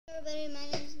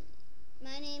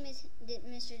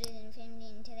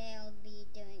MrDisneyInfinity, and today I'll be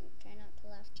doing Try Not to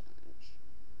Laugh challenge.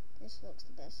 This looks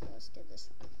the best, so let's do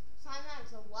this one. Try not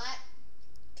to what?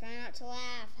 Try not to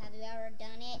laugh. Have you ever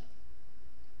done it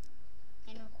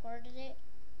and recorded it?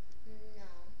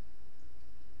 No.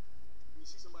 You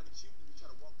see somebody cute and you try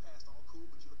to walk past all cool,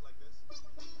 but you look like this? Be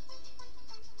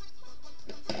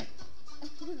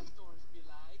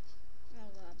like. Oh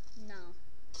god, no.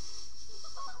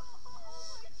 Oh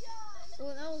my god!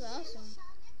 Oh, that was awesome.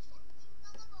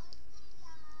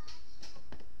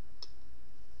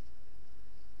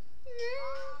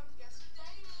 Guess what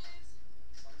day it is?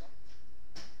 Sunday?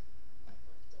 My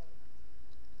birthday.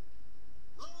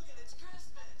 Logan, it's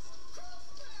Christmas!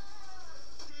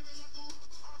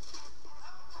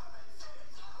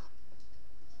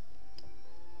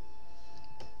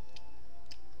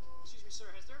 Excuse me, sir,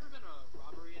 has there ever been a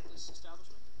robbery at this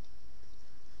establishment?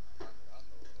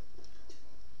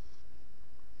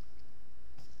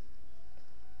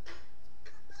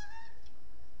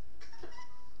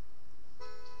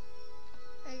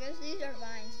 I guess these are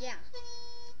vines, yeah.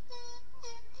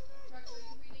 Rex, are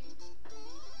you reading?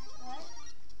 What?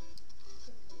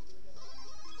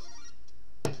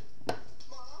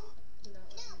 Mom? No.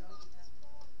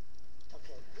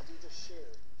 Okay, we'll do the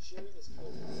share. Sharing is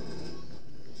cool.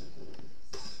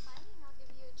 Fighting, I'll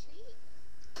give you a treat.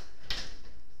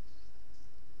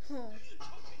 Oh. Are you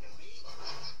talking to me?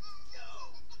 No!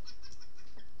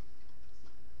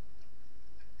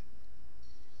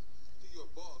 You're a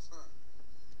boss, huh?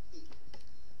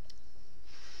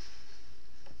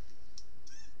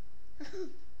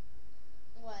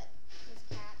 What? His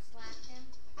cat slapped him?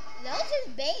 That was his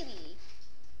baby.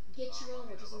 Get your own,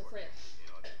 which is in the fridge.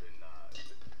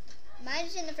 Mine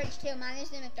is in the fridge too. Mine is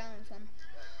the McDonald's one.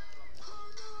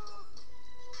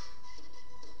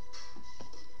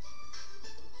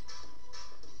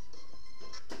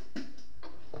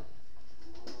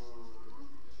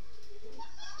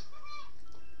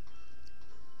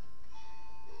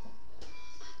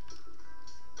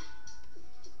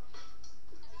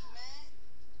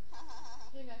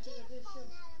 Hey, now take a fish too.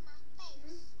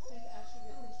 Take Ashley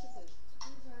get fish too, please.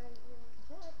 I'm trying.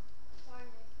 What? Sorry.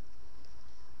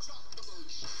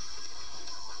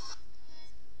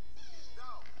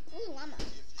 Ooh, llama. If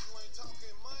you ain't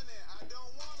talking money, I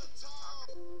don't wanna talk.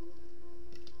 What's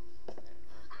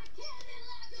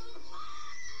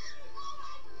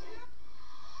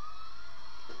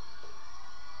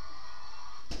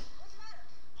the matter?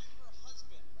 I'm her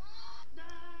husband.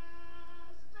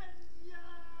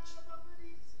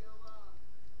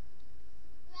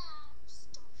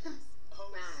 Oh,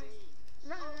 see.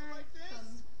 Right. Like this?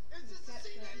 Is this a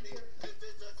scene ending? Is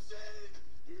this a scene?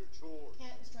 Do your chores.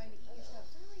 Cat is trying to eat your stuff.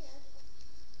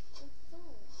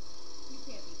 You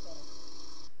can't be full.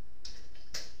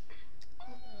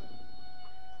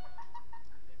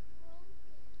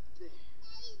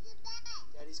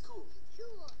 Daddy's cool.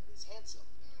 He's handsome.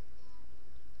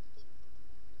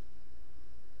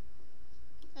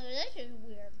 Oh, this is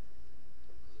weird.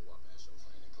 You walk past your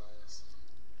friend in class.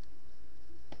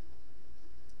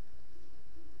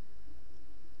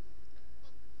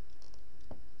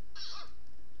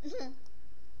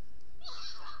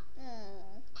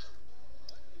 Oh.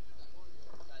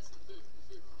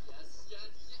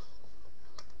 Yes.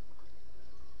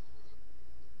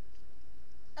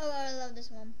 Oh, I love this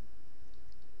one.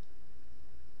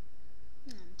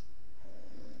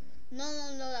 No,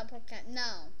 that podcast.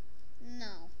 No.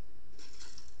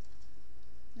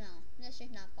 This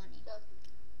is not funny.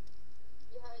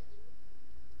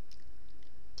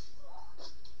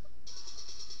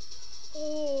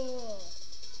 Oh.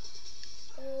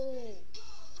 Ooh.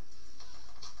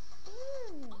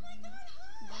 Oh my god,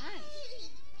 hi! Nice.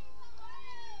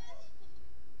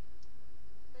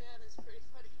 Man, it's pretty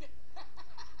funny.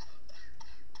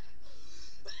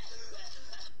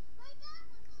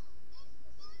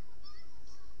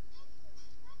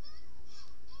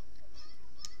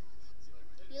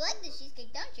 You like the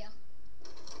cheesecake, don't you?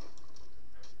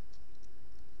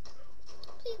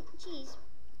 Please,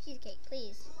 cheesecake,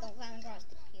 please. Don't climb across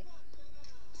the computer.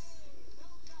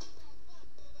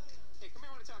 Hey, come here,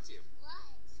 I want to talk to you.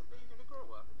 What? Someday you're gonna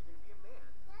grow up and